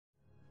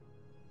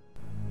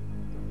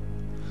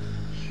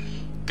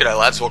G'day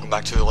lads, welcome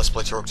back to Let's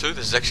Play Turok 2,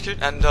 this is Execute,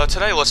 and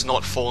today let's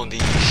not fall in the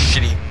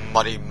shitty,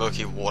 muddy,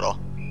 murky water.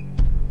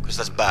 Because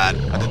that's bad.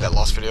 I did that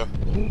last video.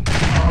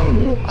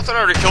 I thought I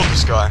already killed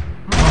this guy.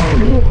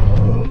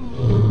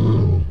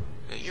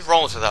 Yeah, you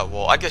roll into that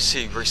wall. I guess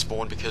he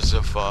respawned because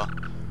of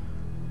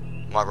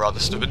my rather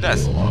stupid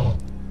death.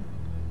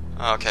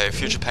 Okay,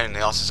 future pain in the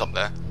ass is up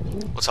there.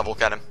 Let's have a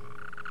look at him.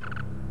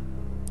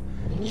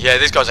 Yeah,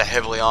 these guys are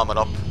heavily armored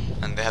up,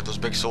 and they have those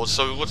big swords,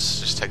 so let's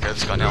just take care of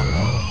this guy now.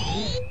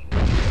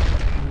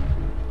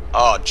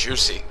 Oh,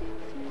 juicy.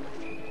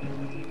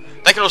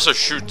 They can also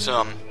shoot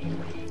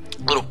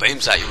little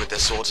beams at you with their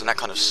swords, and that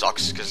kind of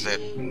sucks because they're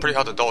pretty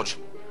hard to dodge.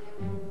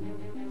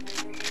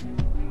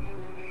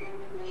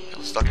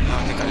 Stuck in here.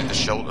 I think I need the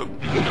shoulder.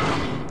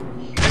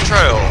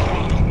 Trail.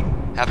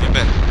 How have you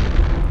been?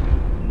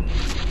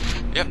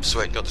 Yep,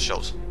 sweet. Got the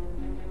shells.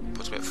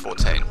 Puts me at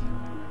 14.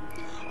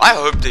 I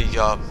hope the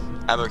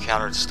ammo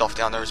counter and stuff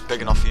down there is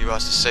big enough for you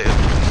guys to see it.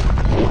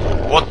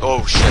 What?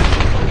 Oh shit.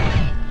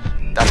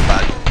 That's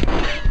bad.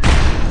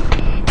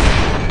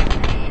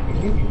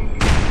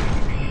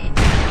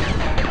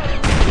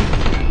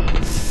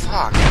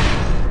 Fuck.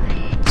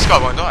 This guy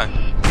won't die.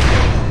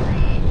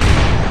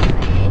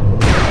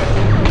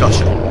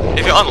 Gotcha.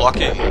 If you're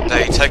unlucky,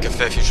 they take a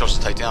fair few shots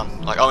to take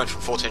down. Like, I went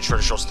from 14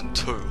 shredder shots to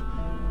 2.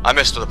 I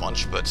missed with a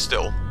bunch, but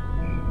still.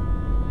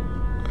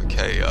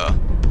 Okay, well,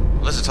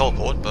 there's a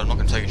teleport, but I'm not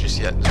going to take it just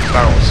yet. There's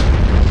barrels.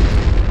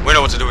 We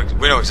know what to do.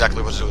 We know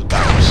exactly what to do with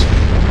barrels.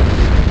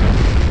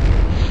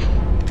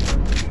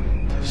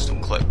 Pistol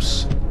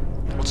clips.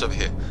 What's over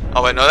here?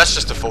 Oh wait, no, that's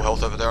just a full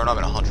health over there, and I'm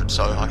at 100,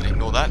 so I can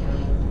ignore that.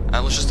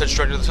 And let's just head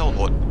straight into the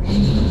teleport.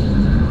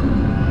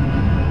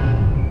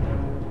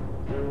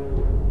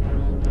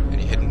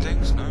 Any hidden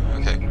things? No?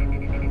 Okay.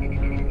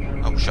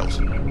 Oh, shells.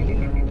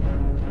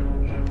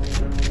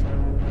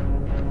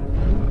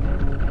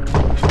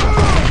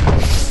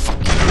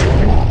 Fuck you.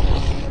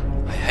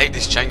 I hate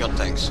these chain gun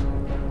things.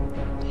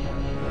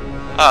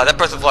 That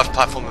Breath of Life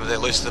platform over there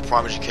leads to the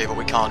primary key, but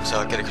we can't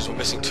get it because we're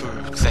missing 2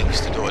 things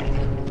to do it.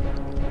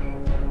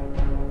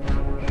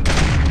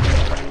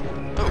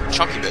 Oh,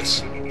 chunky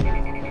bits.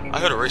 I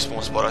heard a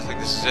respawn spot, I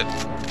think this is it.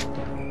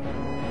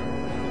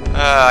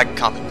 I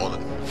can't be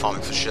bothered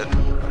farming for shit.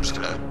 I'm just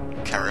gonna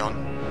carry on.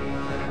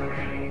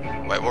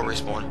 Wait, what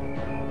respawn?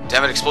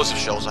 Damn it, explosive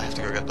shells, I have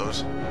to go get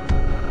those.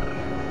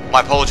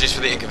 My apologies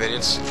for the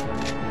inconvenience.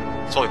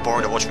 It's probably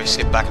boring to watch me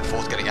skip back and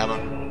forth getting ammo.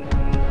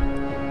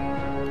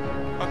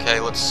 Okay,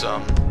 let's,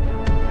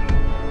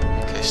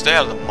 okay, stay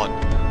out of the mud.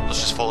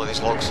 Let's just follow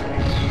these logs.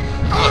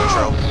 Another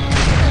trail.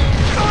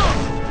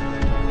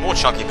 More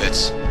chunky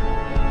bits.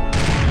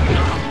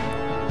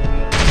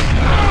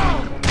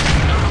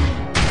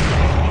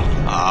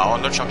 Oh,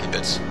 no chunky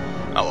bits.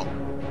 Oh well.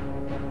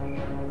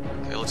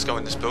 Okay, let's go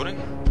in this building.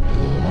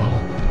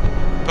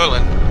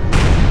 Berlin.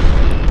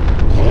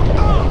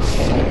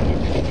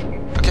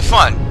 Okay,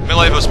 fine.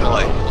 Melee versus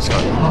melee. Let's go.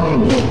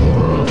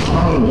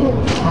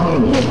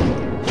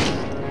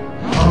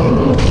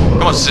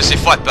 Come on, sissy,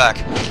 fight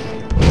back.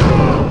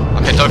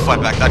 Okay, don't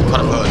fight back. That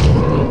kind of hurt.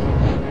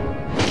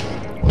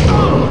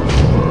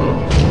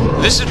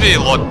 This would be a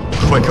lot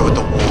quicker with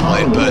the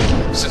Warblade, but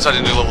since I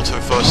didn't do level 2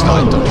 first,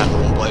 I don't have the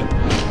Warblade.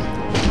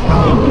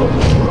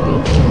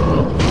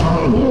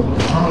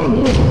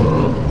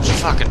 Did you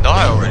fucking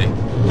die already?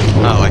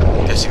 Oh, I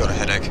guess you got a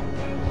headache.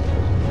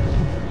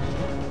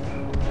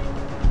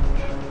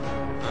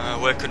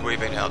 Where could we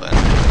be now then?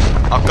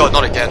 Oh god,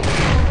 not again.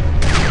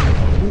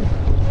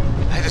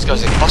 Hey, this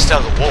guy's bust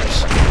out of the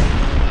walls.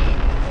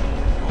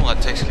 Oh,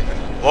 that takes kicking.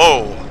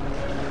 Whoa!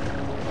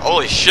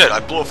 Holy shit, I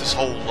blew off his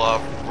whole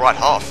right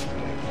half.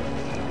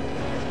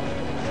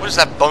 What is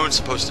that bone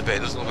supposed to be?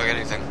 It doesn't look like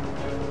anything.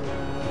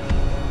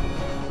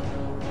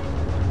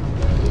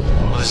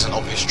 Well, this is an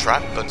obvious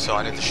trap, but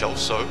I need the shells,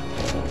 so...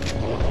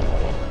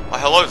 Why,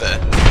 hello there.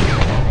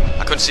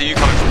 I couldn't see you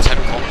coming from 10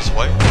 kilometers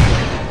away.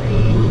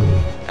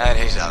 And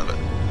he's out of it.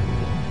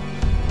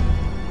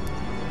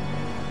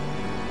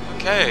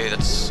 Okay,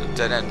 that's a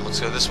dead end. Let's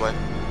go this way.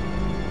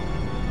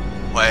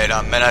 Wait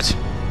a minute.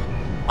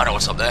 I know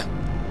what's up there.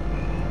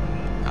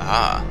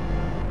 Ah.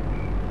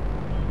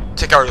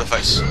 Take arrow to the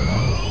face.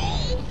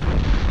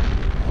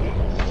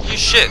 You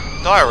shit.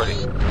 Die already.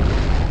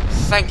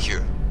 Thank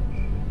you.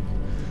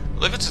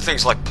 Leave it to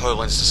things like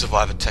Polens to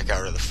survive a tech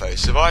arrow to the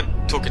face. If I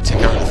took a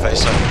tech arrow to the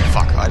face,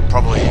 I'd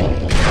probably be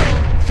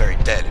very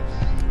dead.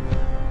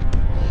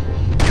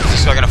 Is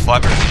this guy gonna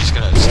fight me, or is he just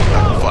gonna step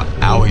back and fight?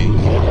 Owie.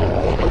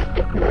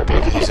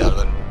 Okay, he's out of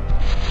it.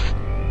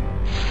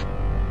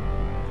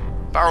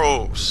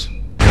 Barrels!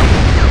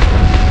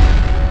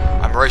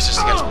 I'm racist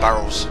against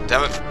barrels.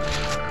 Damn it.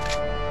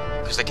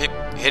 Because they keep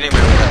hitting me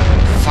with that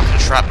fucking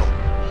shrapnel.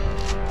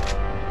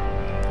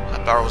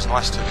 That barrel was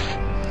nice too.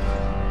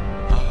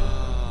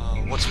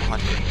 What's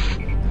behind here?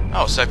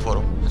 Oh, save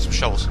portal. And some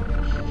shovels.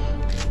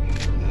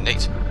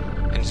 Neat.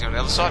 Anything on the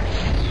other side?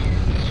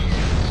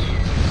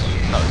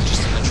 No,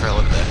 just in the trail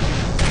over there.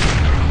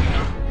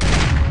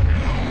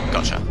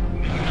 Gotcha.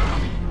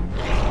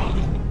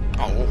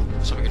 Oh,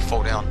 so we can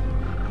fall down.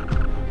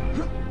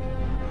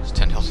 There's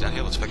 10 health down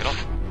here, let's pick it up.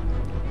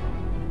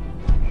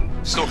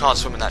 Still can't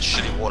swim in that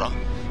shitty water.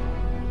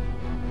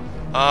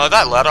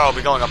 That ladder, I'll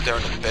be going up there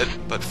in a bit,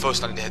 but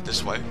first I need to head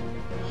this way.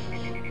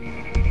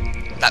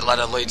 That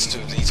ladder leads to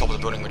the top of the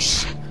building,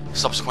 which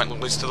subsequently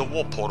leads to the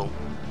warp portal.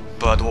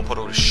 But the warp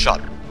portal is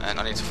shut, and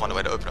I need to find a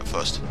way to open it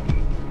first.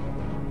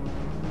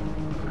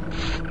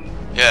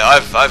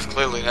 Yeah, I've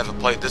clearly never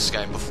played this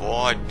game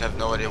before, I have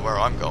no idea where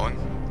I'm going.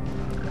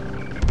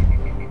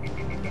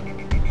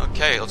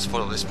 Okay, let's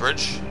follow this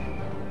bridge.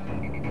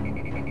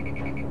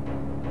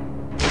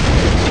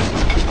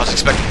 I was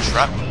expecting a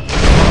trap.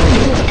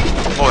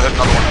 Oh, I heard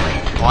another one.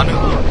 Behind me?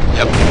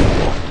 Yep.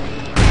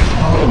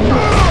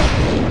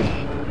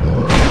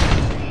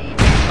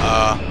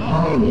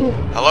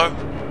 Hello?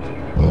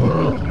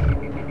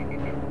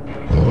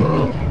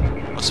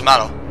 What's the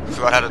matter?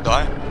 Forgot how to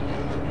die?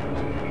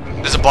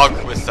 There's a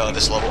bug with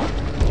this level.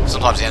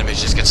 Sometimes the enemies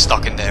just get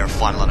stuck in their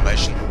final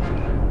animation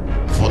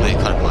before they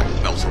kind of like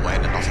melt away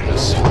into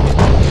nothingness.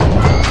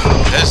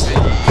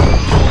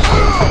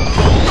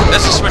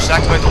 There's the switch to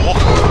activate the warp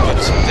portal,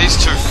 but these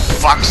two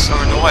fucks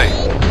are in the way.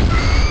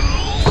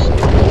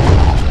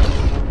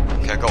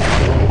 Okay, got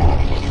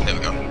one. There we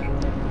go.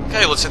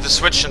 Okay, let's hit the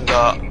switch and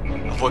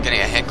avoid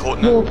getting a hand caught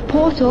in it. Warp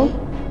portal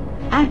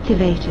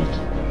activated.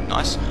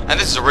 Nice. And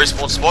this is a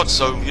respawn spot,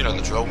 so you know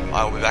the drill.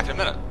 I will be back in a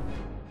minute.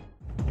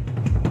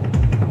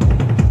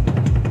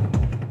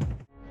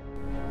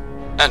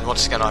 And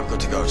once again, I'm good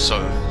to go, so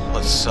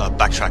let's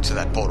backtrack to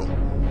that portal.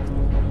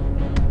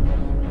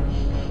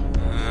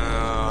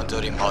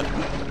 Dirty mud.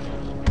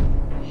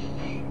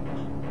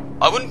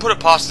 I wouldn't put it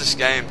past this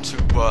game to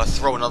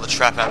throw another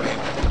trap at me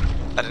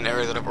at an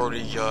area that I've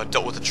already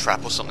dealt with a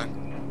trap or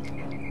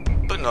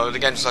something. But no, the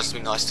game decides to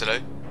be nice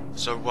today,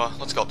 so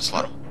let's go up this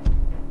ladder.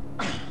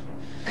 I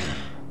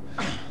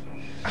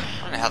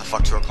don't know how the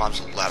fuck Turok climbs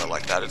a ladder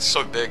like that, it's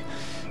so big.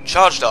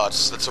 Charge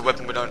darts, that's a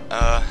weapon we don't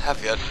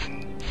have yet.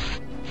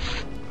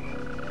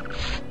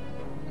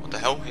 What the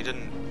hell? He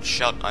didn't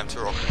shout, I'm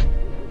Turok.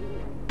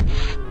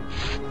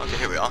 Okay,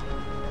 here we are.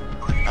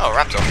 Oh,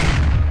 Raptor.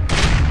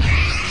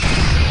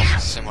 Oh,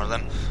 same one of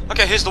them.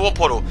 Okay, here's the warp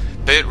portal.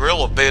 Be it real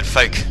or be it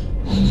fake?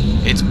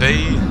 It's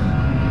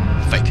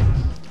fake.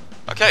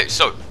 Okay,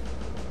 so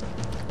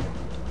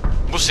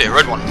we'll see a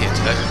red one here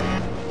today.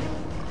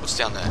 What's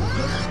down there?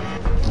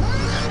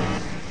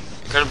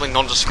 Incredibly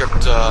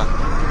nondescript,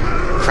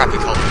 crappy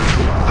color.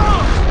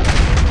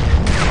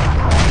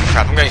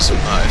 Crap, I'm getting some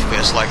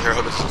FPS lag here. I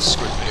hope it's not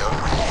screwed video.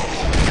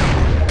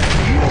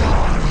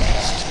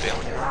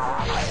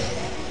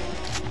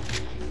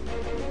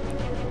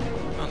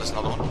 Oh, there's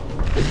another one.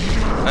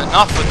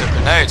 Enough with the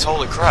grenades,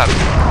 holy crap.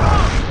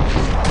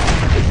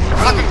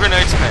 Fucking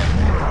grenades, man.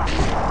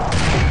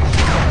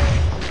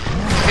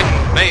 Fucking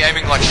me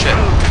aiming like shit.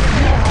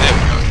 There we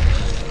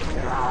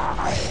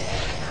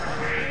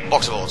go.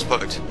 Box of bullets,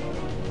 perfect.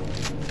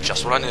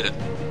 Just what I needed.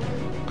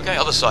 Okay,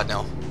 other side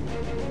now.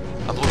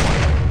 A blue one.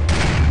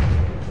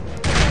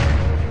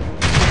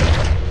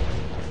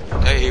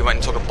 Okay, he went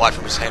and took a bite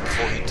from his hand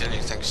before he did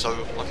anything,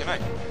 so lucky me.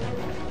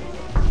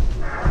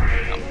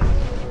 No.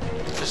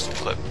 Pistol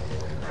clip.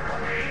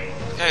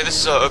 Okay,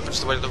 this opens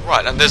the way to the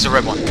right, and there's a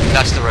red one.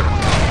 That's the red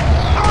one.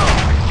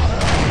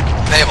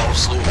 They have a whole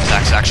slew of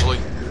attacks, actually.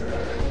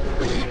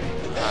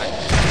 Alright.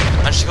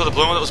 Managed to kill the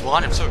blue one that was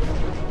behind him, too.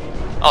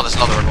 Oh, there's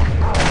another red one.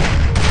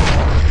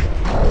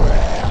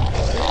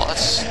 Oh,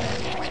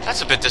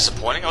 that's a bit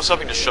disappointing. I was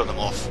hoping to show them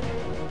off.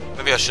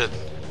 Maybe I should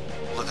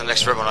let the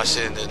next red one I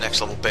see in the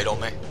next level bait on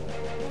me.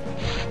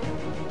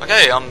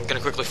 Okay, I'm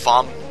gonna quickly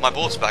farm my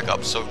bullets back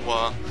up, so,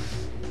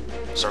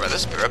 sorry about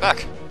this, be right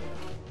back.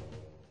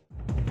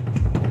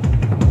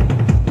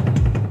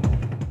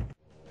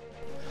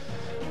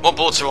 More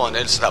bullets are all I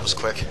needed, so that was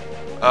quick.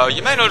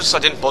 You may notice I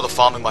didn't bother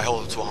farming my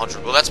health to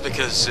 100. Well, that's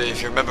because,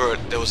 if you remember,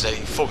 there was a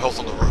full health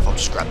on the roof. I'll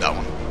just grab that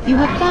one. You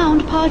have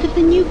found part of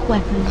the nuke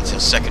weapon. That's our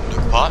second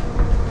nuke part.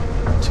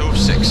 2 of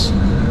 6.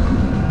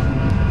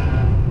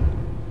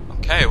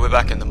 Okay, we're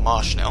back in the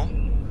marsh now.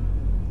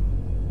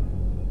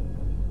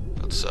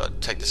 Let's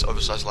take this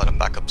oversized ladder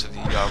back up to the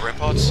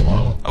ramparts.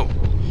 Oh.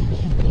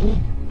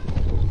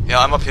 Yeah,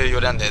 I'm up here,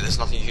 you're down there. There's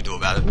nothing you can do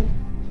about it.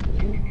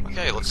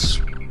 Okay, let's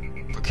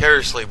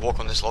precariously walk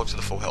on this log to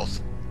the full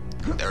health.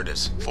 There it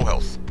is. Full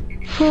health.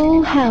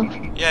 Full health.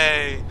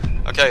 Yay!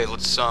 Okay,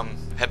 let's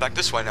head back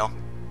this way now.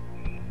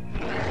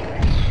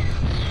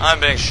 I'm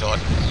being shot.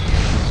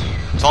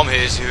 Tom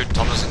hears you,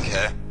 Tom doesn't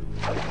care.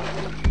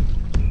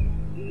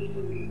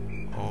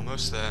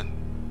 Almost there.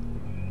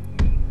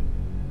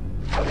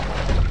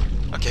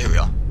 Okay, here we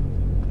are.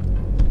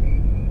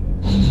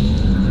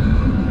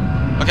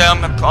 Okay,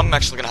 I'm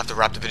actually gonna have to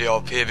wrap the video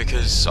up here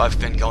because I've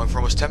been going for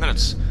almost 10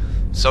 minutes.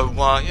 So,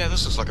 yeah,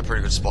 this looks like a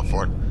pretty good spot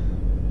for it.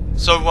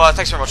 So,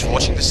 thanks very much for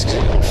watching this. Do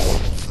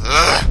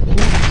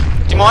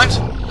you mind?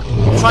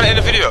 I'm trying to end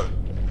a video.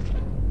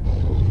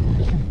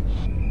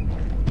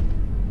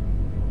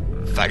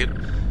 Faggot.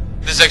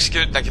 This is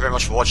Execute. Thank you very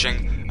much for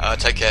watching.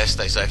 Take care,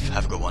 stay safe,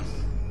 have a good one.